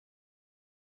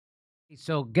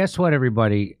So guess what,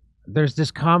 everybody? There's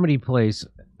this comedy place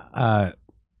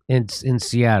in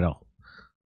Seattle.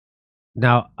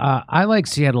 Now, I like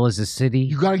Seattle as a city.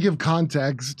 You got to give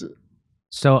context.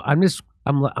 So I'm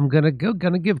gonna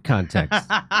give context.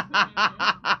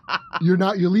 You're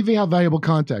leaving out valuable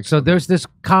context. So there's this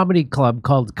comedy club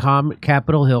called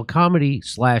Capitol Hill Comedy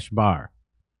 /Bar.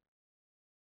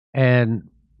 And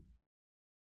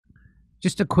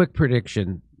just a quick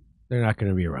prediction, they're not going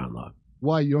to be around long.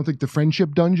 Why? You don't think the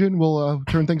friendship dungeon will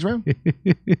turn things around?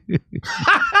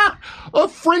 A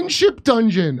friendship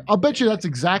dungeon. I'll bet you that's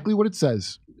exactly what it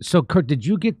says. So, Kurt, did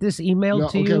you get this email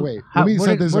to you? Okay, wait. Let me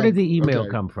set this where up. did the email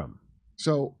come from?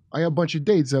 So I have a bunch of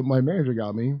dates that my manager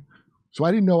got me. So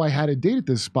I didn't know I had a date at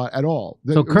this spot at all.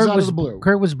 So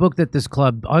Kurt was booked at this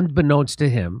club unbeknownst to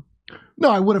him. No,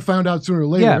 I would have found out sooner or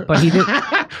later. Yeah, but he didn't.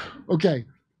 Okay,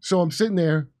 so I'm sitting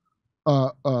there,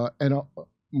 and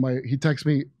he texts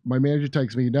me. My manager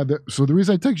texts me. Now, so the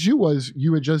reason I text you was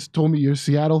you had just told me your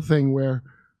Seattle thing where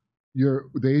the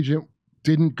agent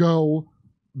didn't go.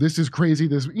 This is crazy.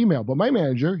 This email, but my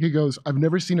manager, he goes, I've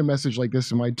never seen a message like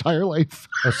this in my entire life.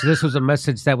 Oh, so this was a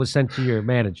message that was sent to your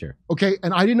manager. Okay,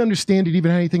 and I didn't understand it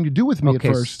even had anything to do with me at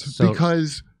first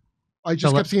because I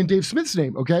just kept seeing Dave Smith's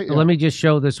name. Okay, so let me just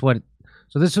show this So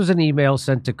this was an email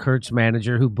sent to Kurt's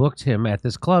manager who booked him at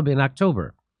this club in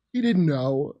October. He didn't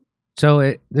know.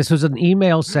 So this was an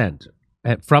email sent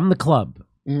from the club.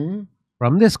 Mm-hmm.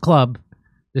 From this club,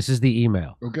 this is the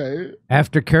email. Okay.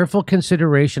 After careful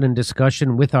consideration and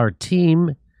discussion with our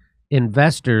team,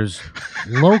 investors,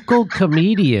 local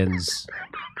comedians,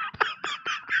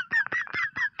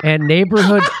 and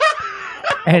neighborhood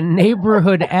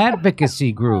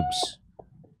advocacy groups.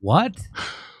 What?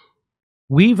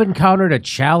 We've encountered a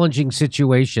challenging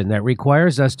situation that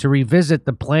requires us to revisit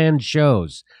the planned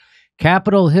shows.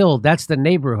 Capitol Hill, that's the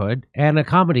neighborhood, and a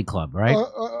comedy club, right?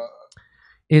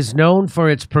 Is known for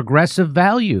its progressive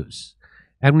values.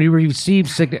 And we receive,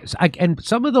 and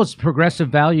some of those progressive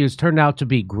values turned out to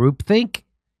be groupthink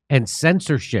and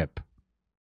censorship.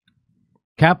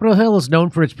 Capitol Hill is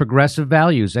known for its progressive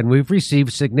values, and we've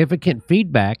received significant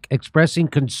feedback expressing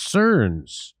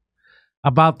concerns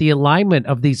about the alignment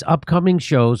of these upcoming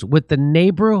shows with the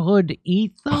neighborhood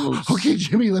ethos. Okay,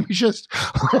 Jimmy, let me just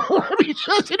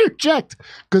interject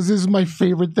because this is my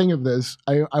favorite thing of this.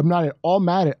 I'm not at all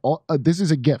mad at all. This is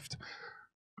a gift.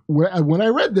 When I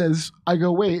read this, I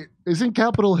go, wait, isn't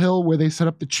Capitol Hill where they set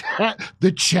up the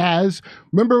Chaz?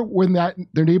 Remember when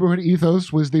their neighborhood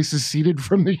ethos was they seceded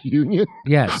from the Union?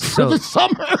 Yes. For the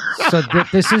summer. So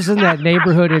this is in that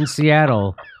neighborhood in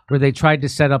Seattle where they tried to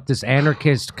set up this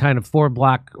anarchist kind of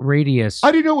 4-block radius.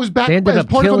 I didn't know it was back as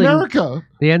part of America.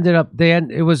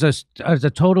 It was a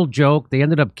total joke. They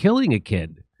ended up killing a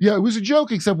kid. Yeah, it was a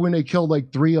joke, except when they killed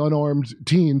like 3 unarmed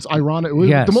teens. Ironic. It was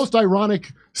the most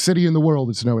ironic city in the world,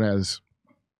 it's known as.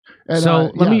 And,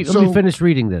 so let me finish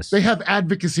reading this. They have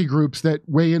advocacy groups that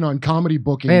weigh in on comedy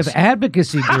bookings. They have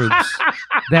advocacy groups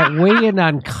that weigh in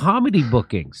on comedy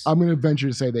bookings. I'm going to venture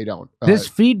to say they don't. This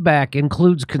feedback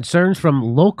includes concerns from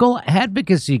local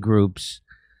advocacy groups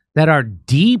that are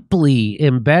deeply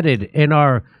embedded in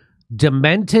our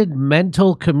demented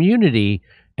mental community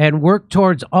and work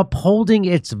towards upholding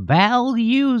its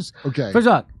values. Okay. First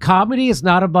of all, comedy is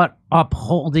not about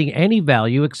upholding any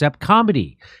value except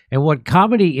comedy. And what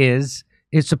comedy is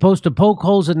supposed to poke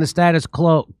holes in the status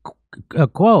quo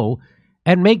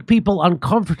and make people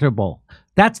uncomfortable.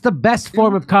 That's the best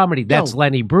form of comedy. That's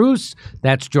Lenny Bruce.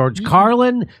 That's George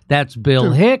Carlin. That's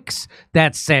Bill Hicks.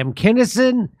 That's Sam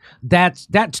Kinison. That's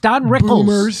Don Rickles.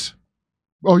 Boomers.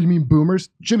 Oh, you mean boomers?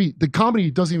 Jimmy, the comedy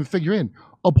doesn't even figure in.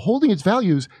 Upholding its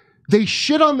values, they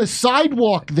shit on the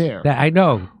sidewalk there. I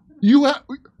know. You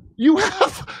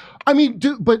have. I mean,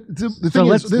 but the thing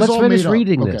is, this let's all finish made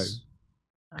reading up. this.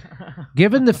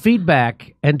 Given the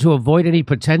feedback and to avoid any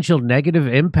potential negative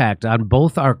impact on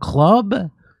both our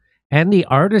club and the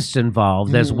artists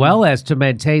involved, as well as to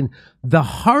maintain the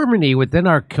harmony within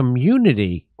our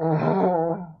community,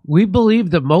 we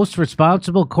believe the most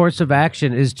responsible course of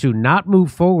action is to not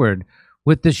move forward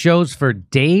with the shows for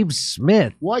Dave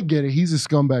Smith. Well, I get it. He's a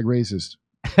scumbag racist.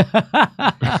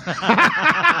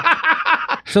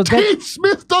 So Dave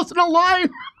Smith doesn't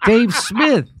align. Dave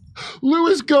Smith.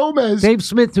 Luis Gomez. Dave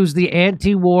Smith, who's the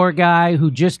anti-war guy who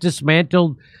just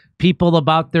dismantled people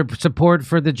about their support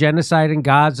for the genocide in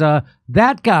Gaza.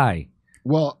 That guy.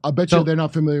 Well, I bet you they're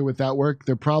not familiar with that work.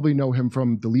 They probably know him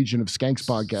from the Legion of Skanks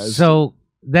podcast. So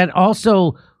then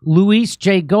also Luis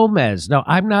J. Gomez. Now,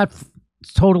 I'm not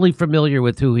totally familiar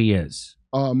with who he is.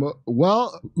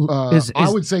 Well, I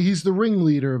would say he's the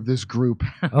ringleader of this group.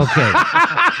 Okay.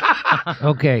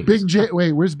 Okay. Big J.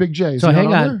 Wait, where's Big J? Is so he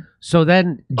hang on. there? So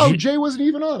then, Jay wasn't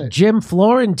even on it. Jim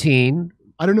Florentine.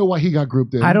 I don't know why he got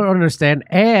grouped in. I don't understand.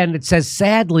 And it says,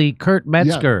 sadly, Kurt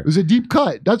Metzger. Yeah, it was a deep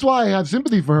cut. That's why I have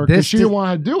sympathy for her, because she didn't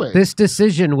want to do it. This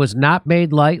decision was not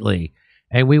made lightly,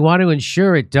 and we want to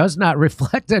ensure it does not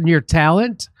reflect on your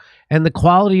talent and the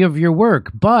quality of your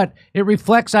work, but it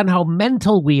reflects on how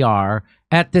mental we are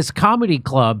at this comedy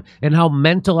club and how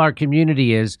mental our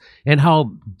community is and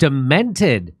how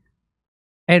demented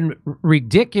and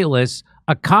ridiculous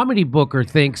a comedy booker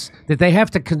thinks that they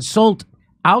have to consult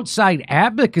outside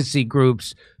advocacy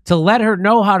groups to let her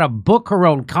know how to book her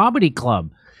own comedy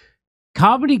club.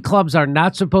 Comedy clubs are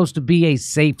not supposed to be a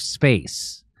safe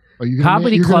space.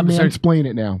 Comedy clubs are. Explain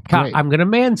it now. I'm going to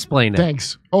mansplain it.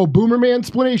 Thanks. Oh, boomer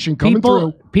mansplanation coming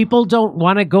through. People don't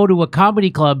want to go to a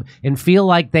comedy club and feel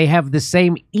like they have the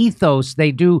same ethos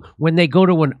they do when they go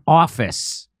to an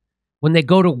office, when they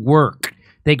go to work.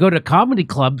 They go to comedy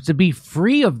clubs to be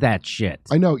free of that shit.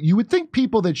 I know. You would think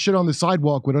people that shit on the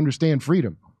sidewalk would understand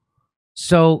freedom.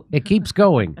 So it keeps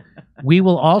going. We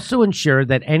will also ensure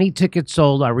that any tickets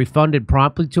sold are refunded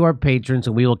promptly to our patrons,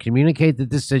 and we will communicate the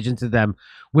decision to them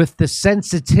with the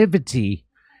sensitivity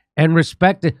and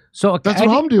respect. So that's what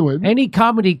I'm doing. Any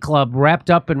comedy club wrapped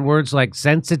up in words like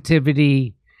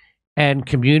sensitivity and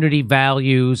community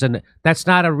values, and that's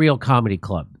not a real comedy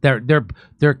club. They're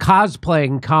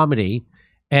cosplaying comedy,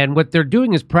 and what they're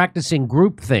doing is practicing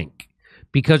groupthink.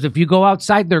 Because if you go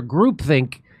outside their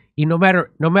groupthink, no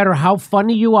matter how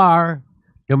funny you are,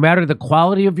 no matter the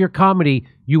quality of your comedy,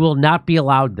 you will not be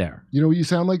allowed there. You know what you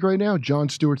sound like right now? Jon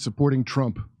Stewart supporting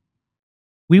Trump.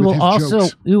 We will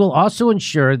also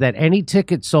ensure that any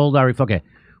tickets sold are okay.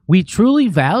 We truly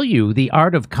value the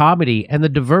art of comedy and the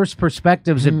diverse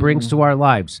perspectives it brings to our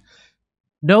lives.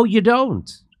 No, you don't.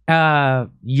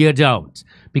 You don't.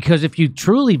 Because if you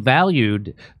truly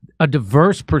valued a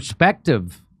diverse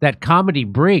perspective that comedy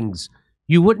brings,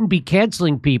 you wouldn't be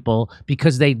canceling people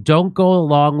because they don't go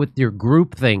along with your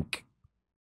groupthink.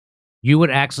 You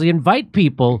would actually invite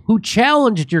people who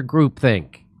challenged your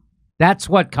groupthink. That's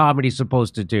what comedy's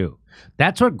supposed to do.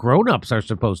 That's what grown-ups are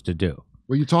supposed to do.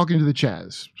 Well, you're talking to the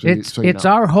Chaz. It's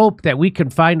our hope that we can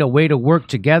find a way to work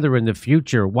together in the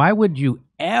future. Why would you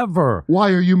ever?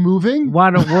 Why are you moving?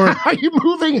 Want to work? Are you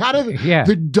moving out of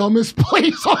the dumbest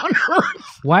place on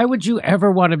earth? Why would you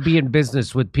ever want to be in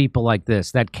business with people like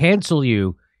this that cancel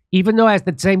you, even though at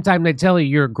the same time they tell you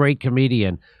you're a great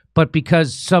comedian, but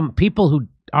because some people who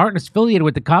aren't affiliated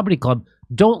with the comedy club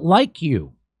don't like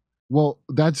you? Well,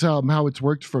 that's how it's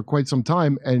worked for quite some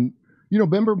time. And,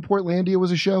 remember Portlandia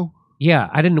was a show? Yeah,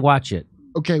 I didn't watch it.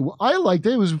 Okay, well, I liked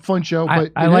it. It was a fun show,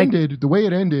 but the way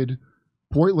it ended,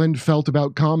 Portland felt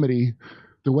about comedy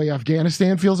the way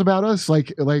Afghanistan feels about us.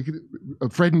 Like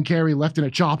Fred and Carrie left in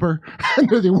a chopper and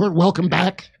they weren't welcome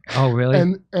back. Oh, really?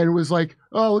 And it was like,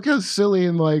 oh, look how silly.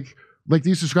 And like they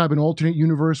used to describe an alternate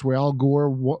universe where Al Gore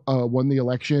won the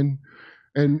election.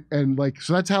 And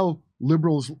so that's how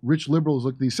rich liberals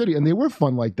look at the city. And they were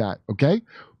fun like that, okay?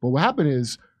 But what happened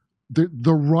is the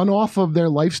runoff of their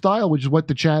lifestyle, which is what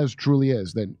the Chaz truly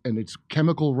is, and it's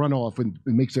chemical runoff, and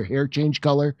it makes their hair change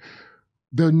color.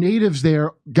 The natives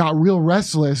there got real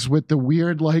restless with the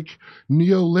weird,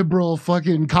 neoliberal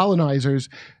fucking colonizers,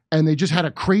 and they just had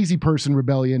a crazy person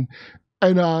rebellion.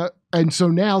 And so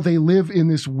now they live in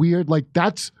this weird,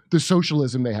 that's the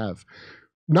socialism they have.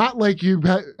 Not like you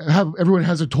have everyone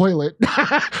has a toilet.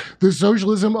 The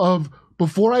socialism of,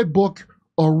 before I book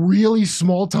a really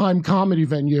small-time comedy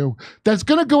venue that's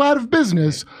going to go out of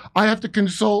business, I have to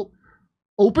consult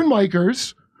open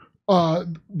micers,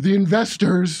 the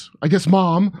investors, I guess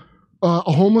mom,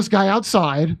 a homeless guy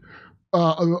outside,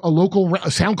 a local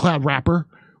SoundCloud rapper.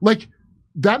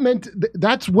 That meant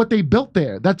that's what they built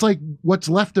there. That's what's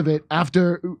left of it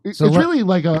after. It's really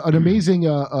like an amazing,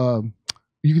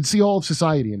 you can see all of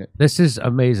society in it. This is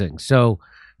amazing. So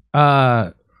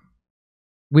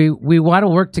we want to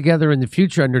work together in the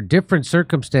future under different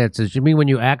circumstances. You mean when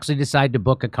you actually decide to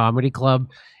book a comedy club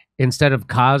instead of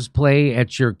cosplay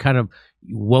at your kind of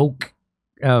woke,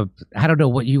 I don't know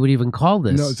what you would even call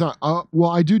this. No, it's not.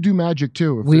 Well, I do magic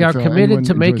too. We are committed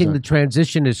to making the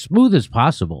transition as smooth as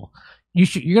possible.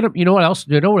 You know what else?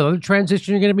 You know what other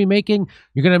transition you're gonna be making?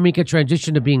 You're gonna make a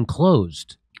transition to being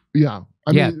closed. Yeah.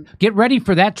 I mean, get ready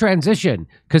for that transition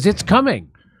because it's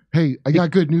coming. Hey, I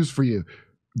got good news for you.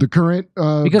 The current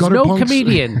because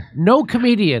no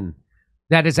comedian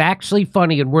that is actually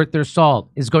funny and worth their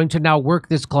salt is going to now work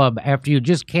this club after you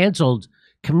just canceled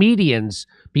comedians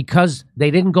because they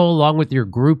didn't go along with your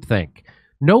groupthink.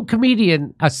 No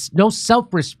comedian, no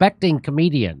self-respecting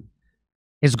comedian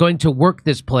is going to work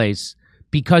this place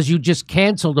because you just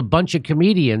canceled a bunch of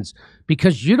comedians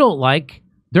because you don't like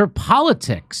their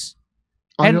politics.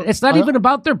 And it's not even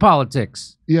about their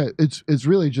politics. Yeah, it's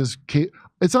really just,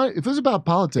 it's not, if it was about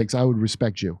politics, I would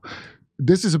respect you.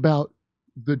 This is about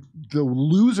the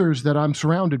losers that I'm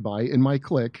surrounded by in my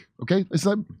clique. Okay, it's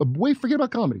not forget about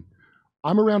comedy.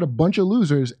 I'm around a bunch of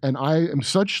losers, and I am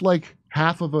such like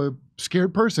half of a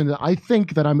scared person that I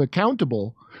think that I'm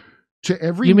accountable to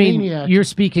every maniac. You're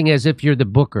speaking as if you're the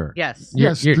booker. Yes.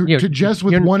 Yes, to Jess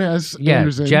with one S. Yeah,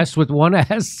 Anderson. Jess with one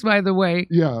S, by the way.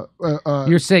 Yeah.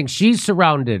 You're saying she's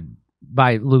surrounded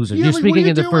by losers. Yeah, you're like, speaking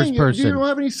in the first person. You don't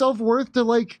have any self-worth to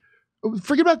like,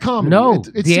 forget about comedy. No,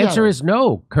 it's the answer is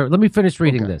no. Kurt, let me finish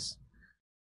reading this.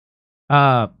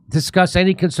 Discuss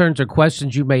any concerns or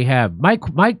questions you may have. My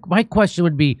question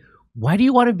would be, why do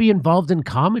you want to be involved in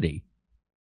comedy?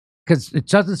 Because it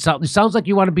sounds like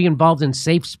you want to be involved in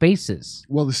safe spaces.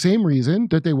 Well, the same reason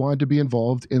that they wanted to be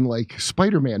involved in like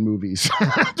Spider-Man movies.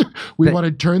 We want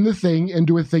to turn the thing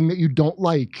into a thing that you don't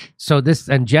like. So this,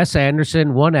 and Jess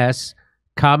Anderson, 1S,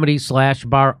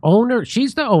 comedy/bar owner.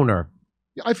 She's the owner.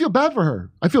 I feel bad for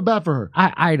her.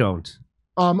 I don't.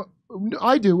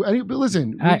 I do. But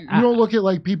listen, you don't look at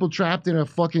like people trapped in a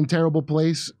fucking terrible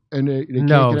place and they can't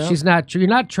get out? She's not. You're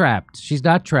not trapped. She's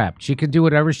not trapped. She can do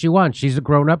whatever she wants. She's a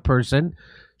grown-up person.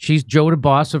 She's Joe, the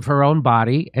boss of her own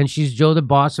body, and she's Joe, the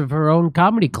boss of her own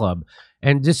comedy club.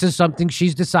 And this is something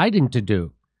she's deciding to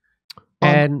do.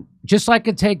 And just like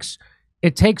it takes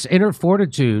inner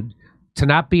fortitude to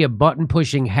not be a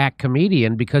button-pushing hack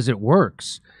comedian because it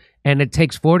works, and it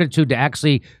takes fortitude to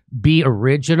actually be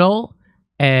original.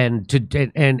 And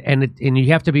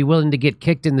you have to be willing to get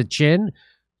kicked in the chin.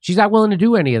 She's not willing to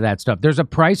do any of that stuff. There's a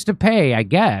price to pay, I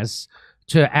guess,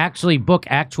 to actually book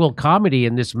actual comedy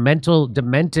in this mental,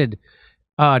 demented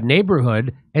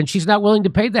neighborhood, and she's not willing to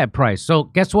pay that price. So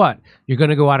guess what? You're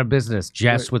going to go out of business,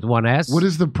 Jess with 1S. What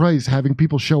is the price? Having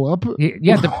people show up?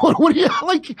 Yeah. What do you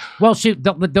like? Well,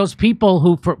 those people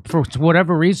who, for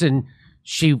whatever reason,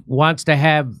 she wants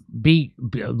to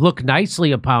look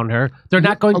nicely upon her. They're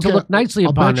not going to look nicely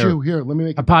upon her. Here, let me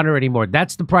make upon her anymore.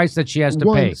 That's the price that she has to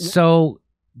pay. So,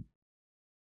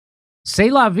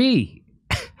 c'est la vie,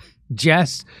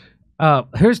 Jess.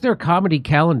 Here's their comedy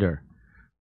calendar.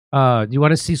 Do you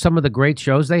want to see some of the great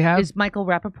shows they have? Is Michael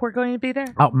Rappaport going to be there?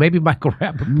 Oh, maybe Michael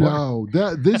Rappaport. No,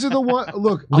 these are the one.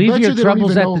 Look, leave your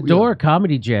troubles at the door.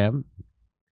 Comedy Jam.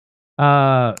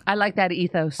 I like that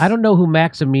ethos. I don't know who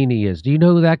Maximini is. Do you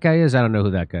know who that guy is? I don't know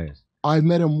who that guy is. I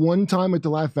met him one time at the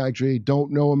Laugh Factory.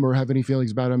 Don't know him or have any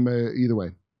feelings about him either way.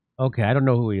 Okay, I don't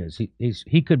know who he is.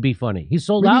 He could be funny. He's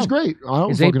sold out. He's great.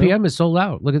 His 8 p.m. is sold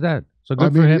out. Look at that. So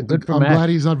good for him. Good for I'm Matt. glad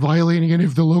he's not violating any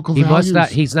of the local values.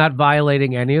 He's not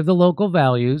violating any of the local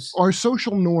values. Our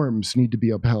social norms need to be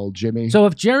upheld, Jimmy. So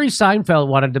if Jerry Seinfeld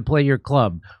wanted to play your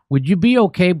club, would you be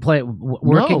okay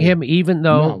working him even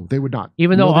though... No, they would not.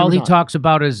 Even though all he talks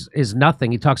about is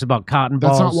nothing. He talks about cotton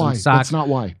balls and socks. That's not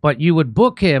why. But you would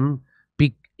book him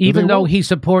even though he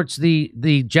supports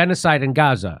the genocide in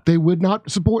Gaza. They would not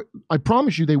support... I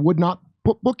promise you, they would not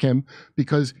book him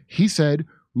because he said...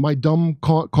 My dumb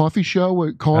coffee show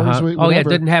at Cars. Oh yeah, it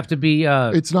didn't have to be.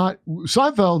 It's not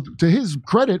Seinfeld. To his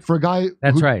credit, for a guy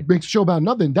who makes a show about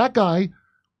nothing, that guy,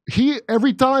 he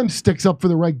every time sticks up for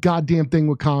the right goddamn thing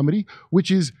with comedy,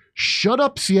 which is shut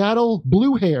up, Seattle,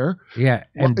 blue hair. Yeah,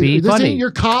 and be this funny. Ain't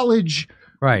your college,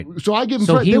 right? So I give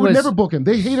him. They would never book him.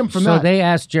 They hate him from that. So they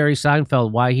asked Jerry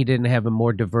Seinfeld why he didn't have a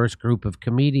more diverse group of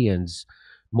comedians.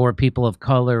 More people of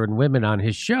color and women on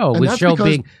his show. His show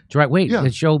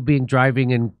being driving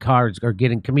in cars or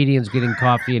comedians getting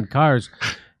coffee in cars,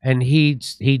 and he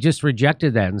just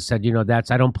rejected that and said,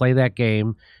 I don't play that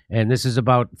game, and this is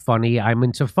about funny. I'm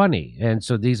into funny, and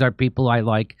so these are people I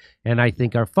like and I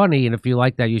think are funny, and if you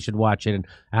like that, you should watch it.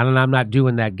 And I'm not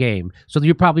doing that game. So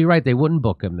you're probably right. They wouldn't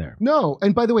book him there. No,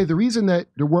 and by the way, the reason that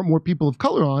there weren't more people of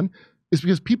color on is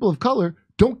because people of color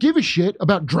don't give a shit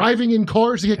about driving in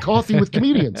cars to get coffee with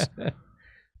comedians.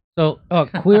 So,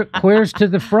 Queers to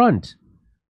the Front.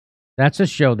 That's a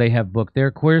show they have booked there.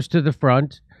 Queers to the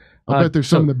Front. I bet there's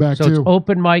some in the back, too. So it's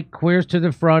open mic, Queers to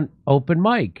the Front, open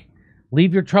mic.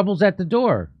 Leave your troubles at the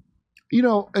door.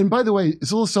 And by the way,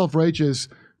 it's a little self-righteous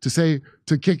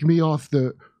to kick me off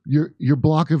your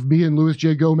block of me and Louis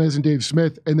J. Gomez and Dave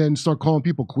Smith and then start calling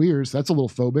people queers. That's a little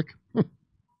phobic.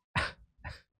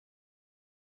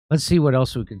 Let's see what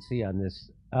else we can see on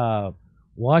this.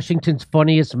 Washington's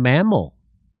Funniest Mammal.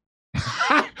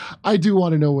 I do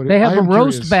want to know what they have a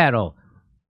roast battle.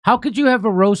 How could you have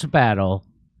a roast battle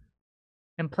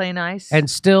and play nice and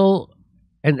still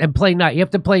and play nice. You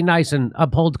have to play nice and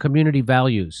uphold community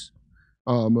values.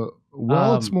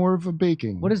 It's more of a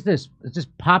baking. What is this? Is this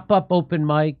pop-up open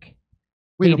mic?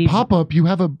 Wait, a pop-up, you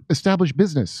have a established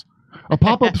business. A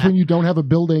pop-up's when you don't have a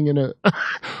building and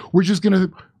we're just going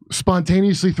to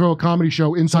spontaneously throw a comedy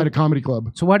show inside a comedy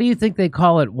club. So why do you think they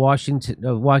call it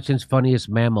Washington's funniest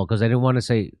mammal? Because I didn't want to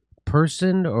say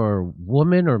person or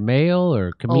woman or male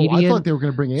or comedian. Oh, I thought they were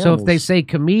going to bring animals. So if they say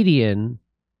comedian,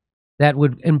 that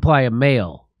would imply a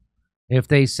male. If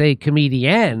they say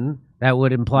comedian, that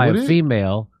would imply a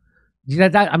female.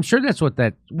 I'm sure that's what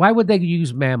that. Why would they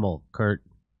use mammal, Kurt?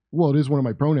 Well, it is one of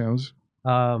my pronouns.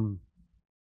 And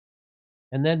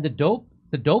then the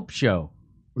dope show.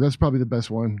 That's probably the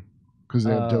best one because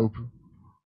they have dope.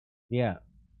 Yeah.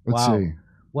 Let's see.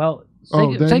 Well,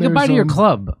 say goodbye to your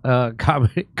club,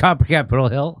 Capitol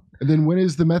Hill. And then when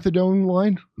is the methadone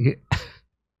line? Yeah.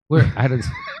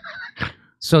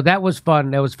 So that was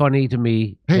fun. That was funny to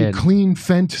me. Hey, Clean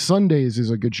Fent Sundays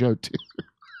is a good show too.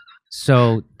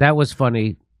 So that was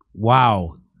funny.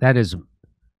 Wow, that is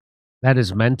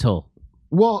mental.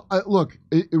 Well, look,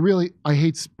 it really, I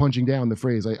hate punching down the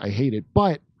phrase. I hate it,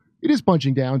 but it is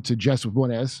punching down to Jess with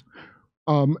one S.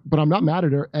 But I'm not mad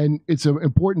at her, and it's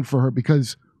important for her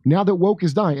because now that woke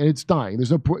is dying, and it's dying.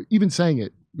 There's no point even saying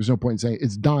it. There's no point in saying it.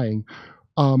 It's dying.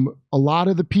 A lot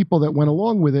of the people that went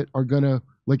along with it are gonna,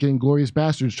 like in Inglourious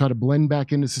Bastards, try to blend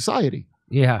back into society.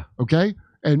 Yeah. Okay.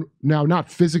 And now, not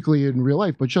physically in real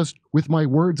life, but just with my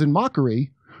words and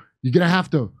mockery, you're gonna have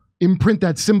to imprint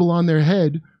that symbol on their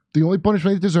head. The only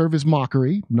punishment they deserve is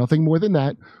mockery, nothing more than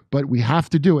that. But we have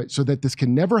to do it so that this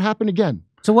can never happen again.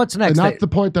 So what's next? And that's the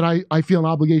point that I feel an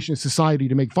obligation to society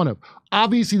to make fun of.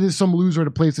 Obviously, there's some loser at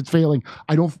a place that's failing.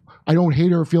 I don't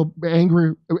hate her or feel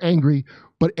angry,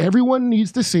 but everyone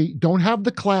needs to see, don't have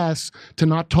the class to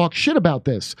not talk shit about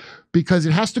this because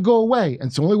it has to go away.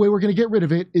 And so the only way we're going to get rid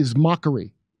of it is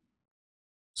mockery.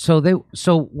 So do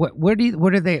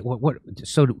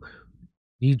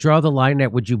you draw the line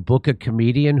at, would you book a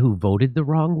comedian who voted the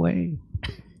wrong way?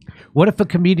 What if a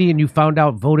comedian you found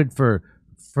out voted for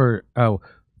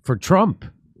Trump?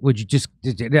 Would you just,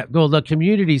 well, the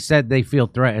community said they feel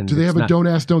threatened. Do they have a don't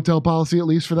ask, don't tell policy at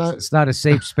least for that? It's not a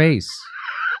safe space.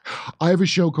 I have a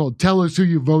show called Tell Us Who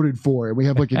You Voted For, and we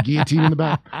have like a guillotine in the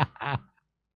back.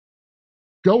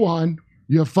 Go on.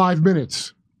 You have 5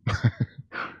 minutes.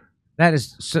 That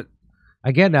is, so,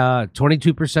 again,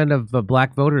 22% of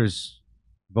black voters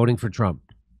voting for Trump.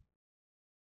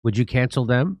 Would you cancel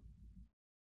them?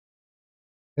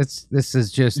 This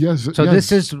is just so.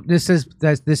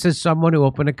 Yes. This is someone who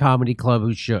opened a comedy club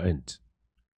who shouldn't.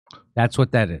 That's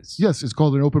what that is. Yes, it's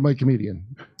called an open mic comedian.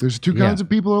 There's two kinds of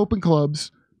people who open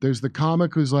clubs. There's the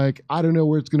comic who's like, I don't know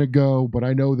where it's gonna go, but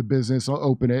I know the business. I'll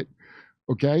open it.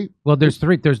 Okay. Well, there's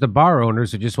three. There's the bar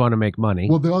owners who just want to make money.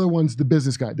 Well, the other one's the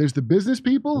business guy. There's the business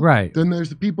people. Right. Then there's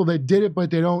the people that did it,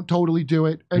 but they don't totally do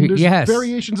it. And there's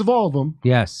variations of all of them.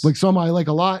 Yes. Like some I like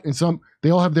a lot, and some, they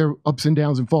all have their ups and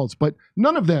downs and faults, but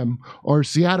none of them are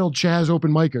Seattle Chaz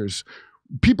open micers.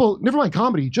 People, never mind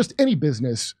comedy, just any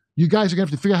business. You guys are going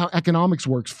to have to figure out how economics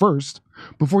works first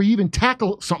before you even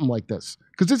tackle something like this.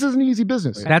 Because this is an easy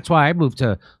business. That's why I moved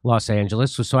to Los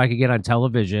Angeles, so I could get on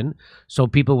television, so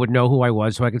people would know who I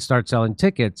was, so I could start selling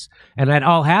tickets. And that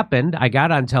all happened. I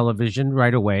got on television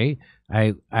right away.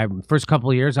 I first couple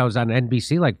of years, I was on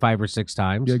NBC like 5 or 6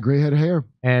 times. Yeah, great head of hair.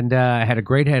 And I had a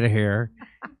great head of hair.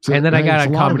 So, and then I got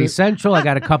on Comedy Central. I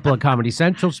got a couple of Comedy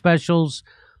Central specials.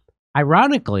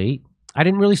 Ironically, I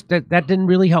didn't really that didn't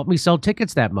really help me sell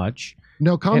tickets that much.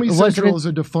 No, Comedy Central is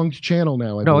a defunct channel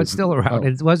now. No, it's still around.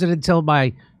 It wasn't until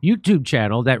my YouTube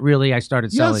channel that really I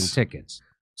started selling tickets.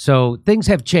 So things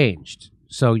have changed.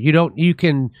 So you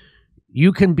can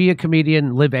be a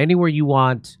comedian, live anywhere you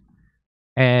want,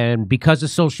 and because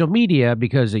of social media,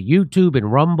 because of YouTube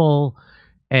and Rumble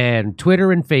and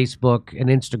Twitter and Facebook and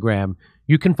Instagram,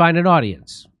 you can find an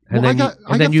audience, and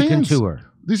then you can tour.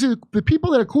 These are the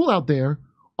people that are cool out there.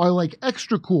 Are like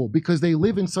extra cool because they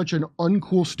live in such an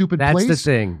uncool, stupid place. That's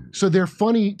the thing. So they're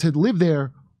funny to live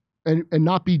there and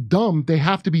not be dumb. They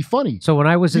have to be funny. So when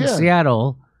I was in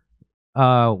Seattle,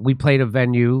 we played a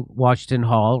venue, Washington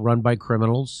Hall, run by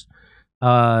criminals.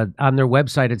 On their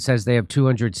website, it says they have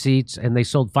 200 seats, and they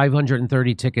sold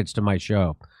 530 tickets to my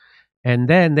show. And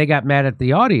then they got mad at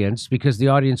the audience because the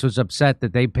audience was upset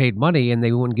that they paid money and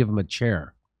they wouldn't give them a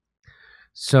chair.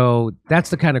 So that's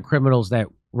the kind of criminals that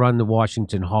run the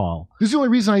Washington Hall. This is the only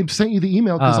reason I sent you the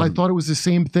email, because I thought it was the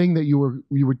same thing that you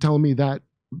were telling me that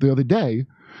the other day,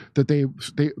 that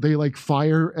they like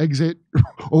fire, exit,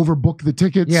 overbook the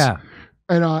tickets. Yeah.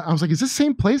 And I was like, is this the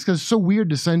same place? Because it's so weird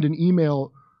to send an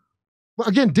email.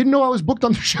 again, didn't know I was booked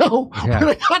on the show when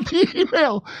I got the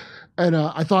email. And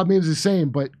I thought maybe it was the same,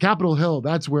 but Capitol Hill,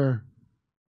 that's where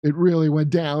it really went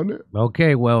down.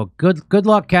 Okay, well, good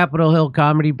luck, Capitol Hill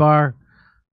Comedy Bar,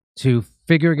 to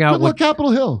figuring out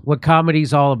Capitol Hill. What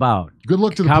comedy's all about. Good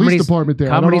luck to the police department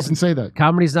there. I don't often say that.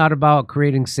 Comedy's not about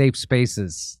creating safe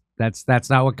spaces. That's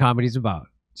not what comedy's about.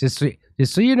 Just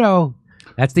so you know,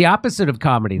 that's the opposite of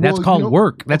comedy. That's called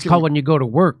work. That's called when you go to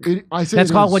work.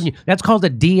 That's called a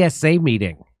DSA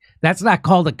meeting. That's not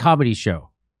called a comedy show.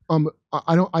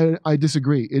 I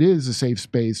disagree. It is a safe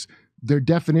space. Their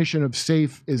definition of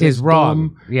safe is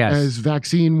wrong. Dumb as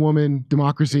vaccine woman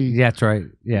democracy. That's right.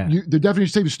 Yeah. The definition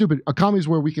of safe is stupid. A comedy is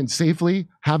where we can safely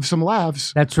have some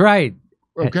laughs. That's right.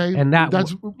 Okay. And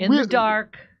that's in the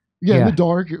dark. Yeah, in the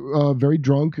dark, very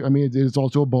drunk. I mean, it's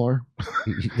also a bar.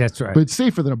 That's right. But it's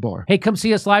safer than a bar. Hey, come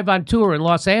see us live on tour in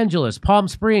Los Angeles, Palm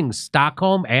Springs,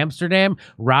 Stockholm, Amsterdam,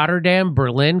 Rotterdam,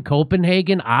 Berlin,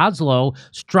 Copenhagen, Oslo,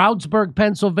 Stroudsburg,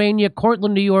 Pennsylvania,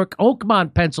 Cortland, New York,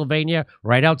 Oakmont, Pennsylvania,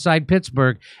 right outside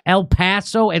Pittsburgh, El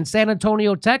Paso, and San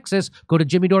Antonio, Texas. Go to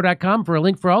jimmydore.com for a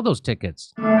link for all those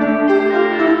tickets.